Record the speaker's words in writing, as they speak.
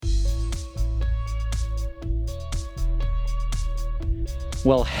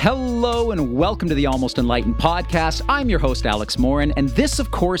Well, hello and welcome to the Almost Enlightened podcast. I'm your host, Alex Morin, and this,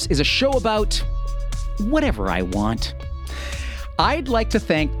 of course, is a show about whatever I want. I'd like to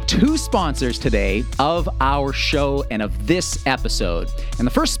thank two sponsors today of our show and of this episode. And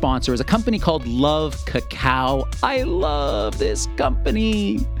the first sponsor is a company called Love Cacao. I love this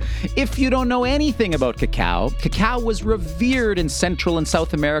company. If you don't know anything about cacao, cacao was revered in Central and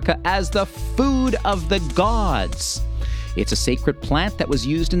South America as the food of the gods. It's a sacred plant that was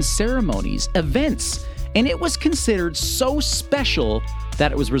used in ceremonies, events, and it was considered so special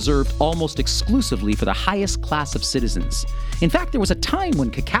that it was reserved almost exclusively for the highest class of citizens. In fact, there was a time when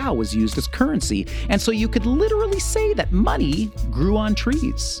cacao was used as currency, and so you could literally say that money grew on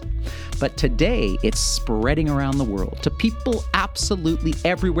trees. But today, it's spreading around the world to people absolutely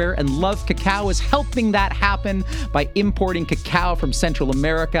everywhere, and Love Cacao is helping that happen by importing cacao from Central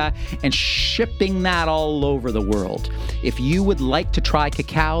America and shipping that all over the world. If you would like to try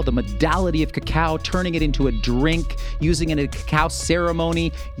cacao, the modality of cacao, turning it into a drink, using it in a cacao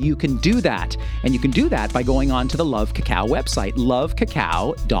ceremony, you can do that. And you can do that by going on to the Love Cacao website,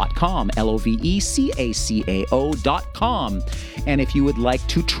 lovecacao.com, lovecacao.com. And if you would like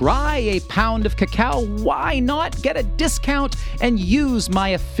to try a pound of cacao, why not get a discount and use my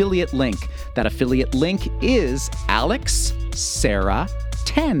affiliate link? That affiliate link is AlexSara10,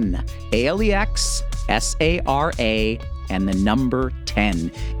 AlexSara and the number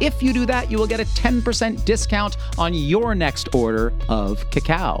 10. If you do that, you will get a 10% discount on your next order of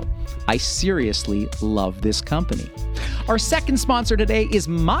cacao. I seriously love this company. Our second sponsor today is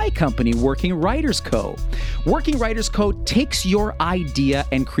my company, Working Writers Co. Working Writers Co. takes your idea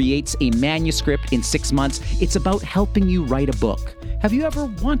and creates a manuscript in 6 months. It's about helping you write a book. Have you ever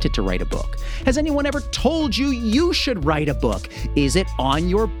wanted to write a book? Has anyone ever told you you should write a book? Is it on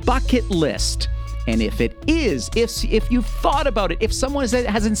your bucket list? And if it is, if you've thought about it, if someone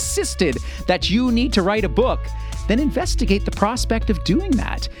has insisted that you need to write a book, then investigate the prospect of doing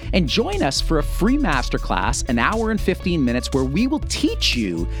that. And join us for a free masterclass, an hour and 15 minutes, where we will teach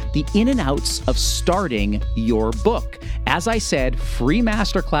you the in and outs of starting your book. As I said, free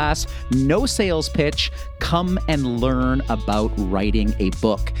masterclass, no sales pitch. Come and learn about writing a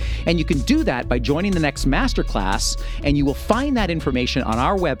book. And you can do that by joining the next masterclass, and you will find that information on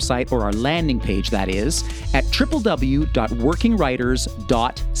our website, or our landing page, that is, at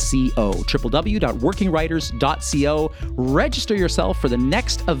www.workingwriters.co, www.workingwriters.co. Register yourself for the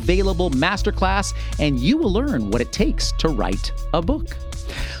next available masterclass, and you will learn what it takes to write a book.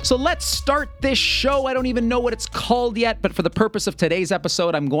 So let's start this show. I don't even know what it's called yet, but for the purpose of today's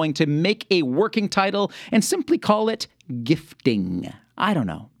episode, I'm going to make a working title and simply call it Gifting. I don't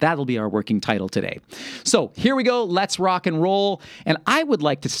know. That'll be our working title today. So here we go. Let's rock and roll. And I would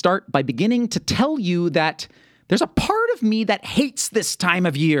like to start by beginning to tell you that there's a part of me that hates this time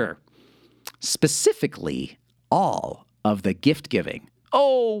of year. Specifically, all of the gift giving.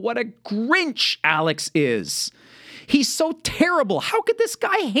 Oh, what a Grinch Alex is. He's so terrible. How could this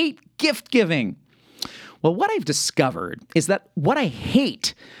guy hate gift giving? Well, what I've discovered is that what I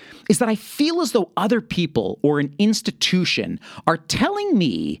hate is that I feel as though other people or an institution are telling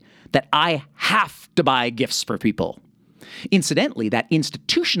me that I have to buy gifts for people. Incidentally, that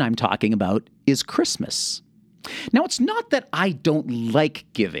institution I'm talking about is Christmas. Now, it's not that I don't like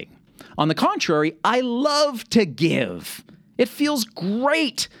giving. On the contrary, I love to give. It feels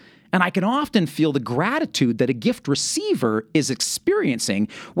great. And I can often feel the gratitude that a gift receiver is experiencing,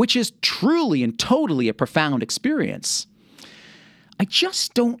 which is truly and totally a profound experience. I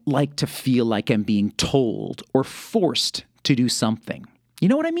just don't like to feel like I'm being told or forced to do something. You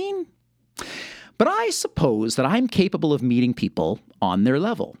know what I mean? But I suppose that I'm capable of meeting people on their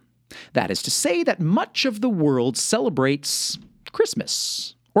level. That is to say that much of the world celebrates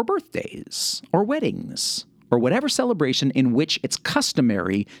Christmas, or birthdays, or weddings, or whatever celebration in which it's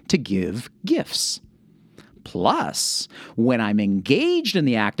customary to give gifts. Plus, when I'm engaged in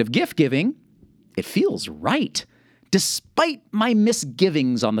the act of gift giving, it feels right, despite my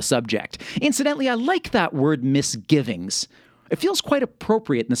misgivings on the subject. Incidentally, I like that word, misgivings. It feels quite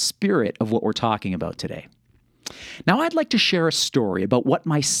appropriate in the spirit of what we're talking about today. Now, I'd like to share a story about what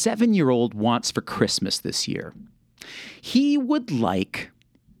my 7-year-old wants for Christmas this year. He would like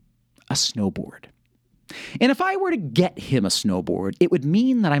a snowboard. And if I were to get him a snowboard, it would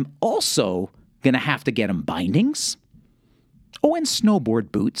mean that I'm also going to have to get him bindings, and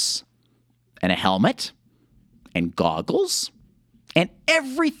snowboard boots, and a helmet, and goggles, and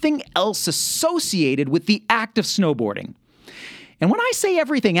everything else associated with the act of snowboarding. And when I say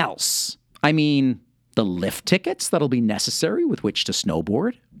everything else, I mean the lift tickets that'll be necessary with which to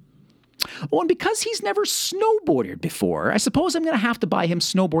snowboard, Oh, and because he's never snowboarded before, I suppose I'm going to have to buy him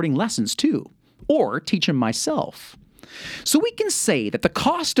snowboarding lessons too, or teach him myself. So we can say that the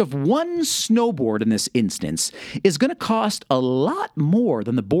cost of one snowboard in this instance is going to cost a lot more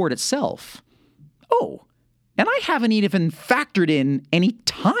than the board itself. Oh, and I haven't even factored in any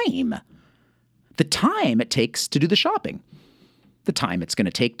time. The time it takes to do the shopping. The time it's going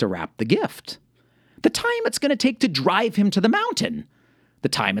to take to wrap the gift. The time it's going to take to drive him to the mountain. The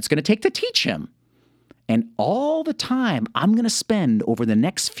time it's going to take to teach him. And all the time I'm going to spend over the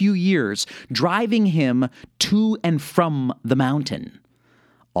next few years driving him to and from the mountain.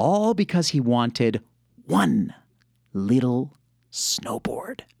 All because he wanted one little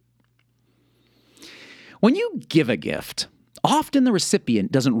snowboard. When you give a gift, often the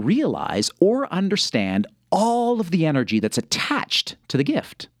recipient doesn't realize or understand all of the energy that's attached to the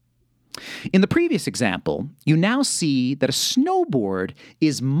gift. In the previous example, you now see that a snowboard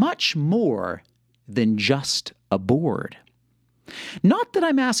is much more than just a board. Not that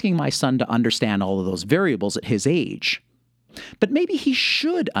I'm asking my son to understand all of those variables at his age, but maybe he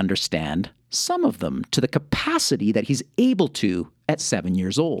should understand some of them to the capacity that he's able to at 7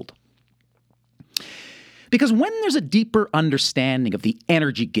 years old. Because when there's a deeper understanding of the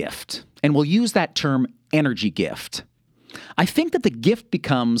energy gift, and we'll use that term energy gift, I think that the gift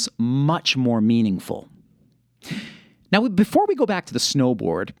becomes much more meaningful. Now, before we go back to the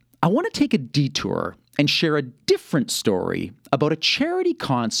snowboard, I want to take a detour and share a different story about a charity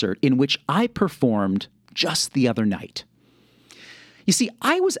concert in which I performed just the other night. You see,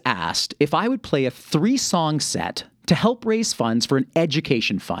 I was asked if I would play a 3-song set to help raise funds for an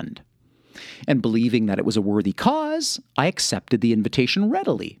education fund. And believing that it was a worthy cause, I accepted the invitation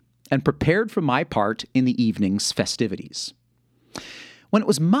readily and prepared for my part in the evening's festivities. When it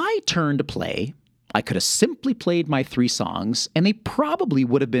was my turn to play, I could have simply played my 3 songs, and they probably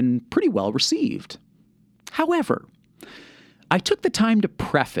would have been pretty well received. However, I took the time to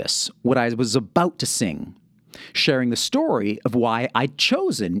preface what I was about to sing, sharing the story of why I'd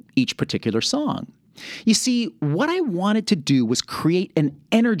chosen each particular song. You see, what I wanted to do was create an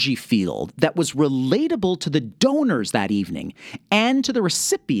energy field that was relatable to the donors that evening and to the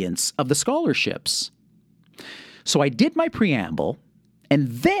recipients of the scholarships. So I did my preamble, and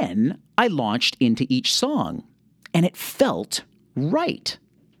then I launched into each song, and it felt right.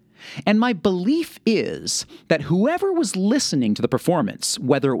 And my belief is that whoever was listening to the performance,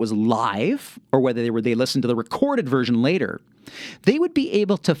 whether it was live or whether they listened to the recorded version later, they would be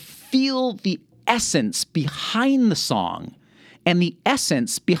able to feel the essence behind the song and the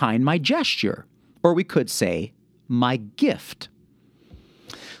essence behind my gesture, or we could say, my gift.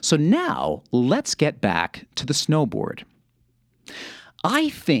 So now, let's get back to the snowboard. I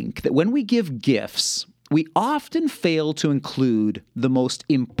think that when we give gifts, we often fail to include the most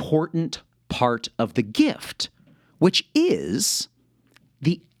important part of the gift, which is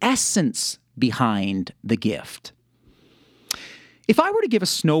the essence behind the gift. If I were to give a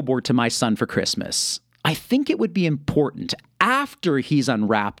snowboard to my son for Christmas, I think it would be important, after he's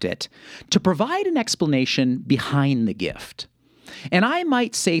unwrapped it, to provide an explanation behind the gift. And I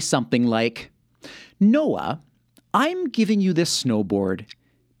might say something like, Noah, I'm giving you this snowboard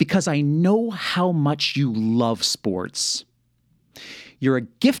because I know how much you love sports. You're a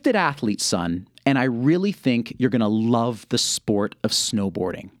gifted athlete, son, and I really think you're going to love the sport of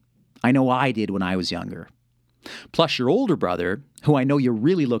snowboarding. I know I did when I was younger. Plus, your older brother, who I know you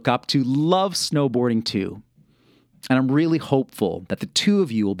really look up to, loves snowboarding too. And I'm really hopeful that the two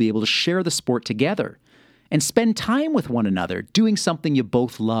of you will be able to share the sport together and spend time with one another doing something you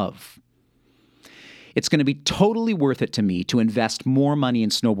both love. It's going to be totally worth it to me to invest more money in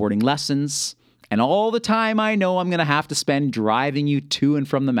snowboarding lessons and all the time I know I'm going to have to spend driving you to and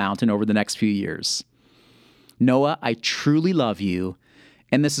from the mountain over the next few years. Noah, I truly love you.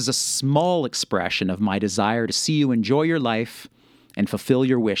 And this is a small expression of my desire to see you enjoy your life and fulfill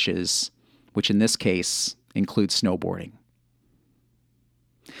your wishes, which in this case includes snowboarding.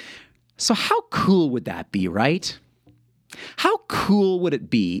 So how cool would that be, right? How cool would it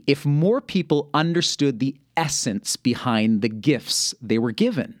be if more people understood the essence behind the gifts they were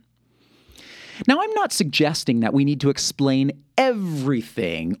given? Now, I'm not suggesting that we need to explain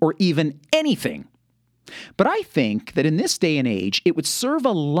everything or even anything. But I think that in this day and age, it would serve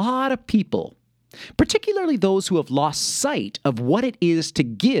a lot of people, particularly those who have lost sight of what it is to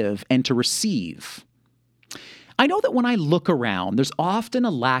give and to receive. I know that when I look around, there's often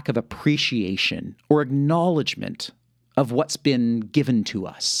a lack of appreciation or acknowledgement of what's been given to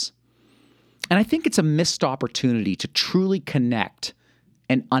us. And I think it's a missed opportunity to truly connect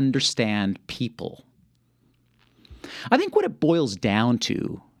and understand people. I think what it boils down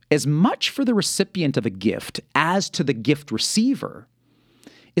to as much for the recipient of a gift as to the gift receiver,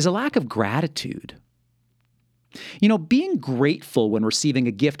 is a lack of gratitude. Being grateful when receiving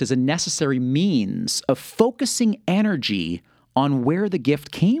a gift is a necessary means of focusing energy on where the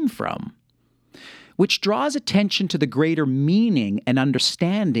gift came from, which draws attention to the greater meaning and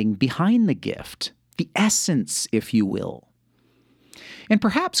understanding behind the gift, the essence, if you will. And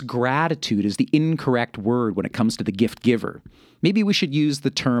perhaps gratitude is the incorrect word when it comes to the gift giver. Maybe we should use the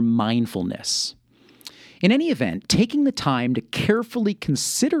term mindfulness. In any event, taking the time to carefully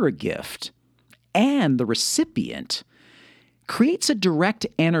consider a gift and the recipient creates a direct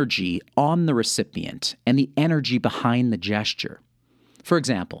energy on the recipient and the energy behind the gesture. For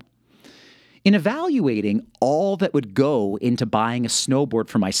example, in evaluating all that would go into buying a snowboard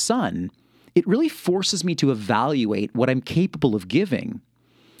for my son, it really forces me to evaluate what I'm capable of giving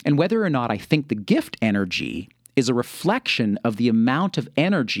and whether or not I think the gift energy is a reflection of the amount of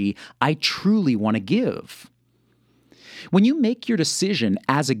energy I truly want to give. When you make your decision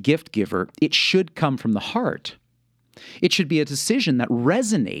as a gift giver, it should come from the heart. It should be a decision that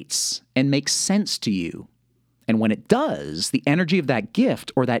resonates and makes sense to you. And when it does, the energy of that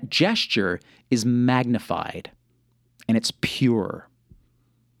gift or that gesture is magnified, and it's pure.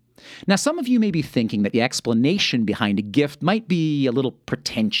 Now, some of you may be thinking that the explanation behind a gift might be a little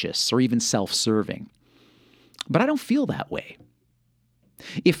pretentious or even self-serving. But I don't feel that way.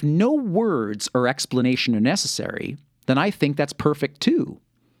 If no words or explanation are necessary, then I think that's perfect too.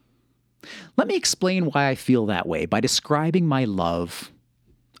 Let me explain why I feel that way by describing my love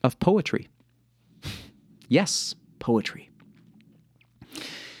of poetry. Yes, poetry.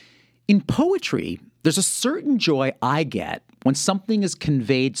 In poetry, there's a certain joy I get when something is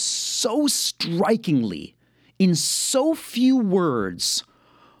conveyed so strikingly, in so few words,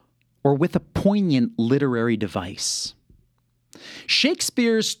 or with a poignant literary device.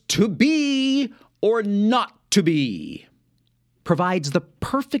 Shakespeare's "to be or not to be" provides the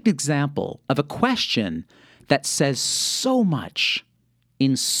perfect example of a question that says so much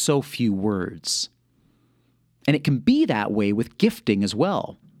in so few words. And it can be that way with gifting as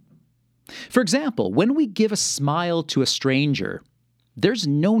well. For example, when we give a smile to a stranger, there's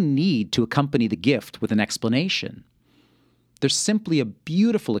no need to accompany the gift with an explanation. There's simply a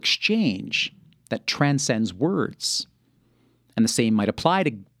beautiful exchange that transcends words. And the same might apply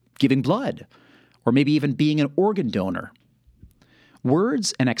to giving blood, or maybe even being an organ donor.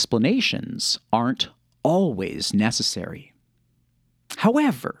 Words and explanations aren't always necessary.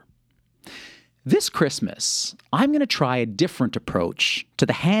 However, this Christmas, I'm going to try a different approach to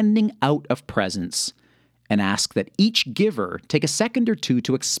the handing out of presents and ask that each giver take a second or two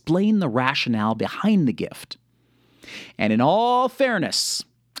to explain the rationale behind the gift. And in all fairness,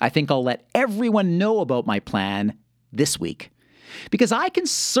 I think I'll let everyone know about my plan this week, because I can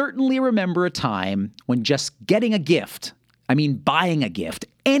certainly remember a time when just getting a gift, buying a gift,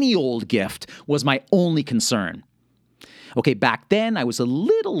 any old gift, was my only concern. Okay, back then I was a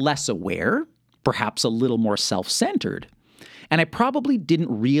little less aware, perhaps a little more self-centered, and I probably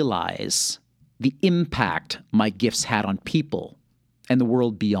didn't realize the impact my gifts had on people and the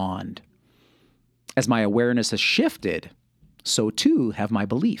world beyond. As my awareness has shifted, so too have my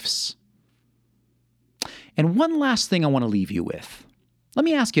beliefs. And one last thing I want to leave you with. Let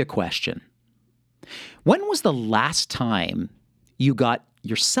me ask you a question. When was the last time you got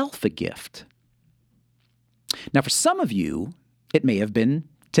yourself a gift? Now, for some of you, it may have been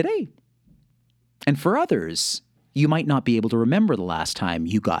today. And for others, you might not be able to remember the last time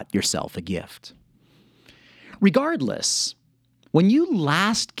you got yourself a gift. Regardless, when you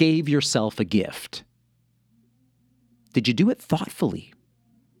last gave yourself a gift, did you do it thoughtfully?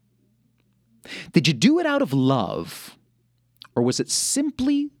 Did you do it out of love, or was it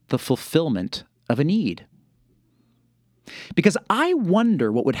simply the fulfillment of a need? Because I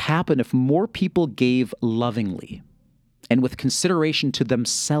wonder what would happen if more people gave lovingly and with consideration to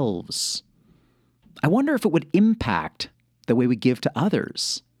themselves. I wonder if it would impact the way we give to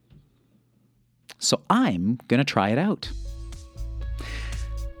others. So I'm going to try it out.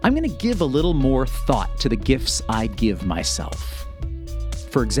 I'm going to give a little more thought to the gifts I give myself.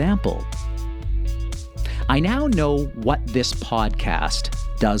 For example, I now know what this podcast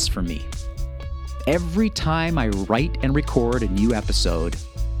does for me. Every time I write and record a new episode,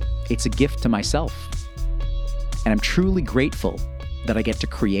 it's a gift to myself. And I'm truly grateful that I get to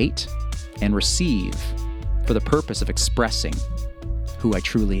create and receive for the purpose of expressing who I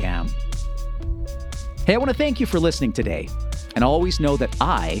truly am. Hey, I want to thank you for listening today, and always know that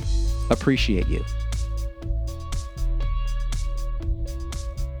I appreciate you.